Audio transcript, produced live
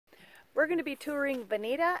We're going to be touring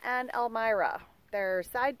Veneta and Elmira. They're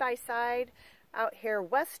side by side out here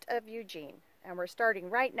west of Eugene, and we're starting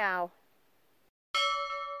right now.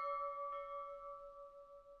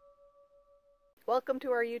 Welcome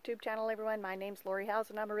to our YouTube channel, everyone. My name's Lauri Howes,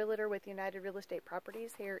 and I'm a realtor with United Real Estate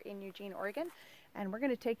Properties here in Eugene, Oregon. And we're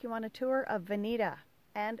going to take you on a tour of Veneta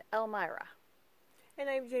and Elmira. And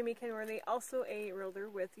I'm Jamie Kenworthy, also a realtor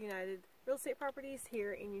with United Real Estate Properties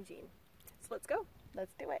here in Eugene. So let's go.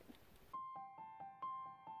 Let's do it.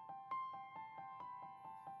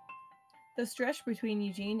 The stretch between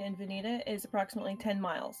Eugene and Veneta is approximately 10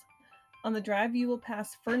 miles. On the drive, you will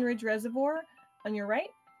pass Fern Ridge Reservoir on your right,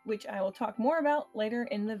 which I will talk more about later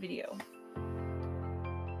in the video.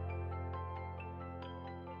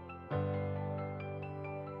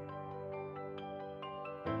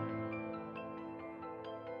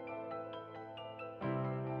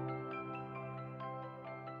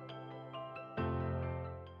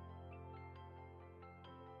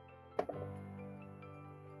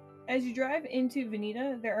 As you drive into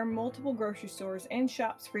Veneta, there are multiple grocery stores and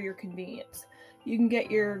shops for your convenience. You can get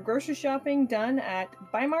your grocery shopping done at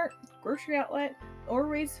Bi-Mart, Grocery Outlet, or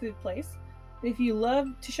Ray's Food Place. If you love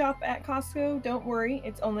to shop at Costco, don't worry,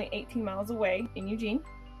 it's only 18 miles away in Eugene.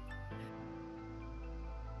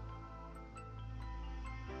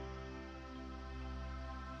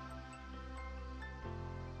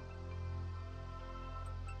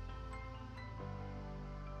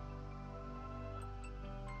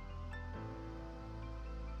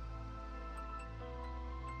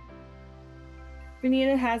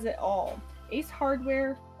 Veneta has it all. Ace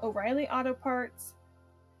Hardware, O'Reilly Auto Parts,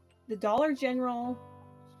 the Dollar General.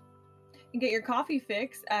 You can get your coffee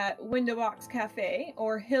fix at Window Box Cafe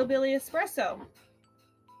or Hillbilly Espresso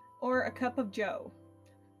or a cup of Joe.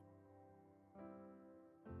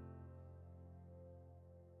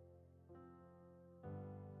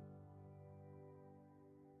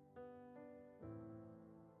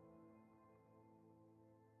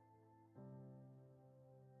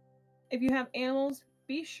 If you have animals,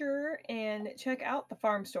 be sure and check out the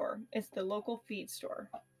farm store. It's the local feed store.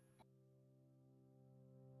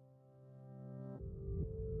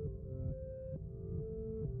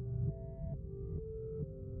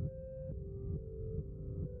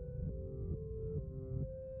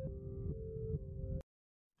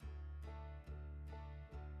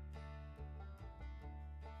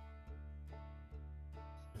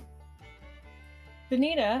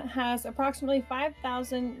 Veneta has approximately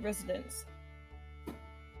 5,000 residents.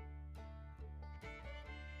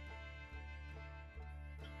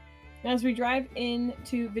 As we drive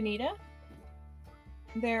into Veneta,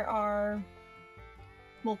 there are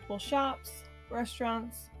multiple shops,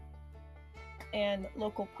 restaurants, and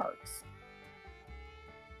local parks.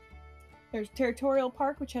 There's Territorial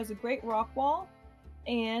Park, which has a great rock wall,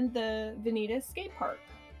 and the Veneta Skate Park.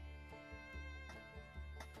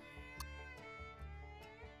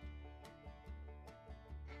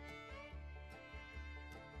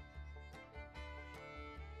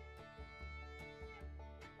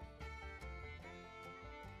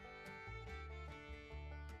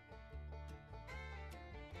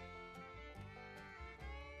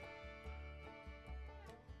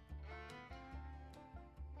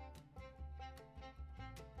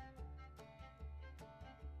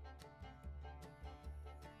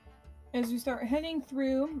 As we start heading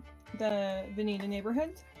through the Veneta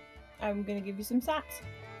neighborhoods, I'm going to give you some stats.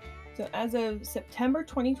 So as of September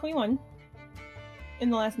 2021, in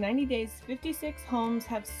the last 90 days, 56 homes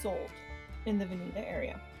have sold in the Veneta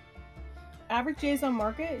area. Average days on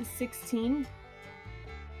market is 16.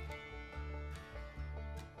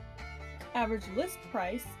 Average list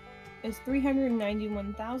price is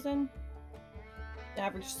 $391,000.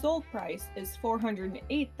 Average sold price is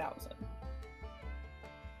 $408,000.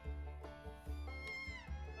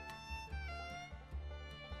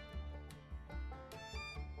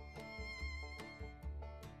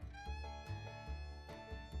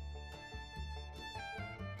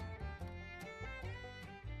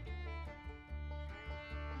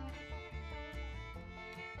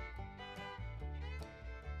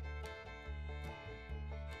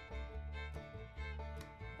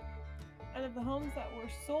 Out of the homes that were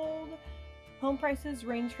sold, home prices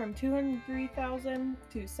range from $203,000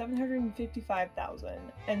 to $755,000,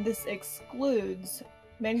 and this excludes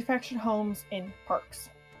manufactured homes in parks.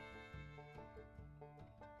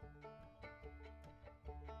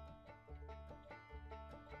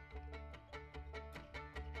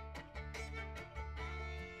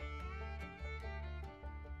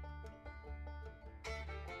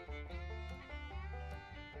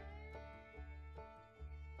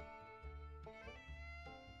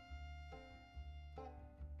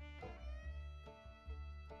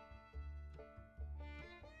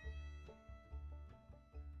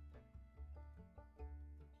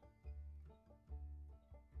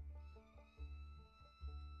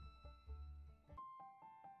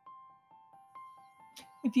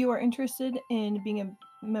 If you are interested in being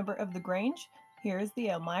a member of the Grange, here is the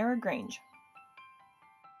Elmira Grange.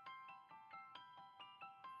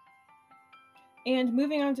 And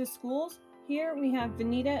moving on to schools, here we have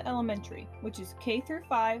Veneta Elementary, which is K through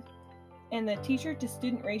 5, and the teacher to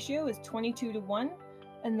student ratio is 22 to 1,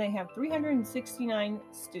 and they have 369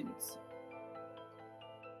 students.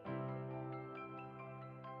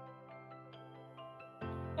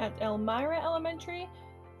 At Elmira Elementary,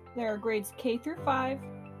 there are grades K through 5.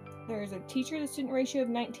 There is a teacher to student ratio of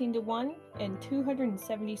 19 to 1 and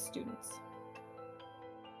 270 students.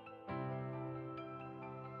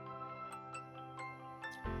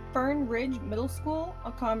 Fern Ridge Middle School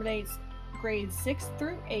accommodates grades 6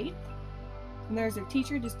 through 8. And there's a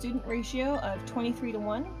teacher to student ratio of 23 to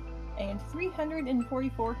 1 and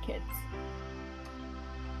 344 kids.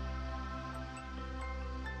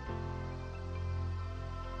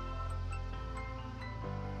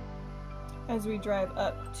 As we drive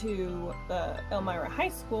up to Elmira High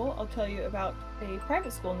School, I'll tell you about a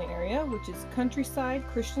private school in the area, which is Countryside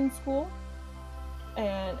Christian School.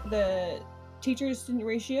 And the teacher to student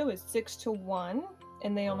ratio is 6 to 1,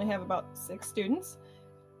 and they only have about 6 students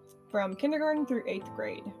from kindergarten through 8th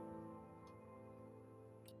grade.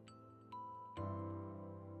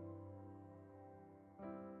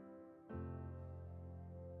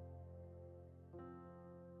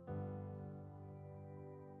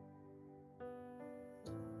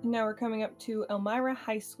 Now we're coming up to Elmira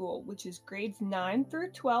High School, which is grades 9 through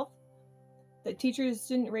 12. The teacher to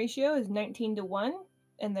student ratio is 19 to 1,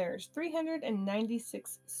 and there's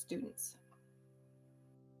 396 students.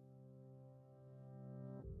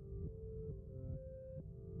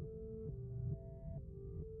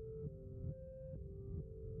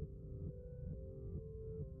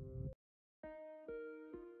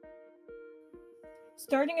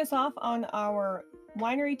 Starting us off on our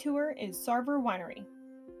winery tour is Sarver Winery.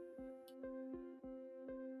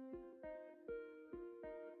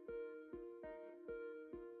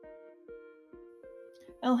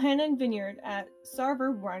 Elhanan Vineyard at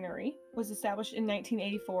Sarver Winery was established in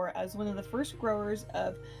 1984 as one of the first growers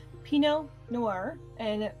of Pinot Noir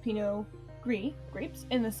and Pinot Gris grapes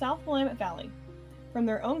in the South Willamette Valley. From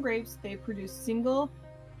their own grapes, they produce single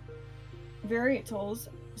varietals,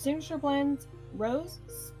 signature blends, rose,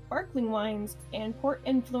 sparkling wines, and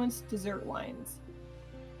port-influenced dessert wines.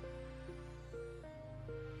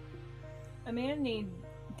 A man named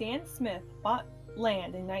Dan Smith bought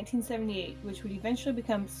land in 1978, which would eventually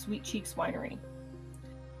become Sweet Cheeks Winery.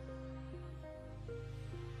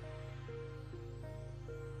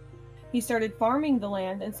 He started farming the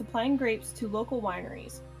land and supplying grapes to local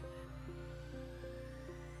wineries.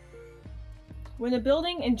 When a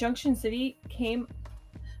building in Junction City came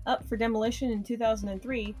up for demolition in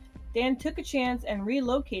 2003, Dan took a chance and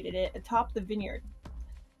relocated it atop the vineyard.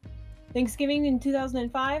 Thanksgiving in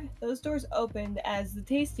 2005, those doors opened as the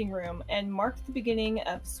tasting room and marked the beginning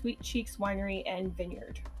of Sweet Cheeks Winery and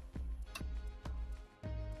Vineyard.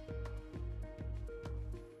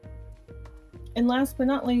 And last but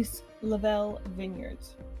not least, Lavelle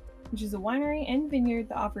Vineyards, which is a winery and vineyard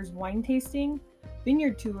that offers wine tasting,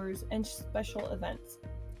 vineyard tours, and special events.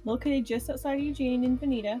 Located just outside of Eugene in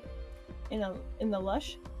Veneta, in the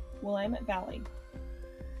lush Willamette Valley.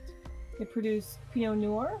 They produce Pinot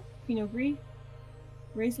Noir, Pinot Gris,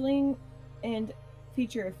 Riesling, and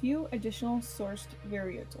feature a few additional sourced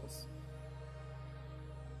varietals.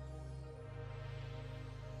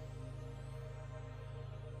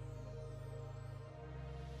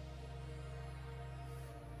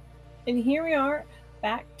 And here we are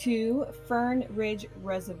back to Fern Ridge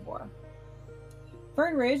Reservoir.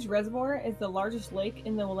 Fern Ridge Reservoir is the largest lake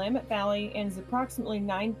in the Willamette Valley and is approximately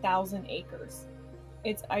 9,000 acres.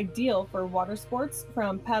 It's ideal for water sports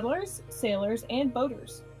from paddlers, sailors, and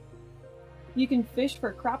boaters. You can fish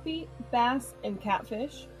for crappie, bass, and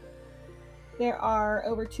catfish. There are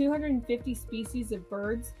over 250 species of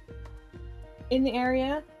birds in the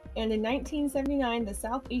area, and in 1979, the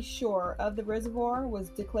southeast shore of the reservoir was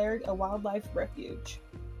declared a wildlife refuge.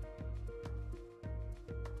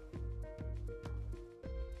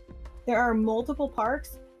 There are multiple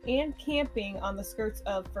parks and camping on the skirts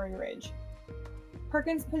of Fern Ridge.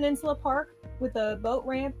 Perkins Peninsula Park with a boat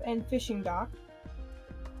ramp and fishing dock.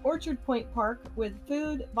 Orchard Point Park with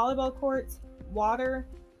food, volleyball courts, water,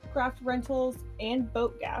 craft rentals, and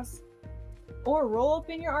boat gas. Or roll up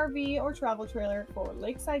in your RV or travel trailer for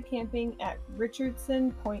lakeside camping at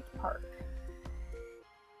Richardson Point Park.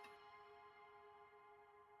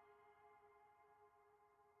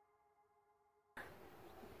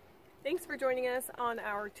 Thanks for joining us on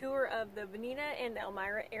our tour of the Veneta and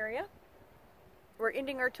Elmira area. We're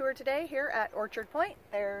ending our tour today here at Orchard Point.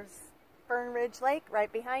 There's Fern Ridge Lake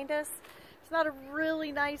right behind us. It's not a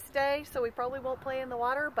really nice day, so we probably won't play in the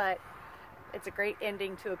water, but it's a great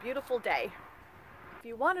ending to a beautiful day. If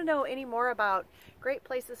you want to know any more about great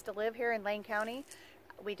places to live here in Lane County,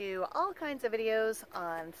 we do all kinds of videos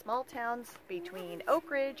on small towns between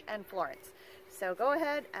Oak Ridge and Florence. So go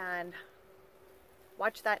ahead and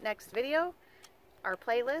watch that next video, our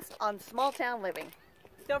playlist on small town living.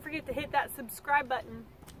 Don't forget to hit that subscribe button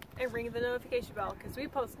and ring the notification bell because we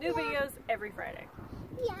post new videos every Friday.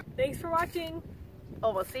 Yeah. Thanks for watching.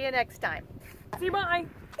 Oh, we'll see you next time. Say bye.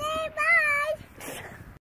 Say bye.